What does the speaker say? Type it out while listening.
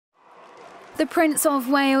The Prince of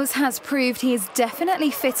Wales has proved he is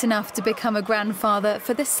definitely fit enough to become a grandfather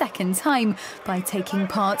for the second time by taking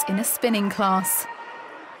part in a spinning class.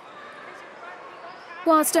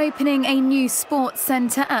 Whilst opening a new sports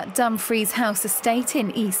centre at Dumfries House Estate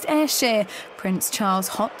in East Ayrshire, Prince Charles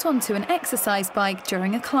hopped onto an exercise bike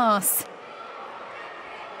during a class.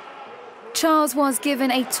 Charles was given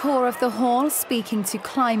a tour of the hall, speaking to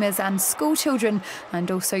climbers and schoolchildren, and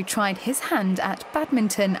also tried his hand at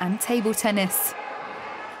badminton and table tennis.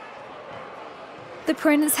 The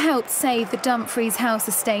Prince helped save the Dumfries House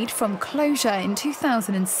Estate from closure in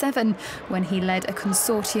 2007 when he led a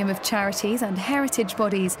consortium of charities and heritage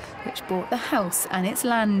bodies which bought the house and its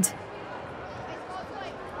land.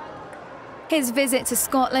 His visit to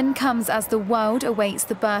Scotland comes as the world awaits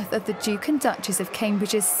the birth of the Duke and Duchess of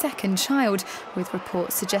Cambridge's second child, with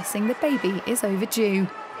reports suggesting the baby is overdue.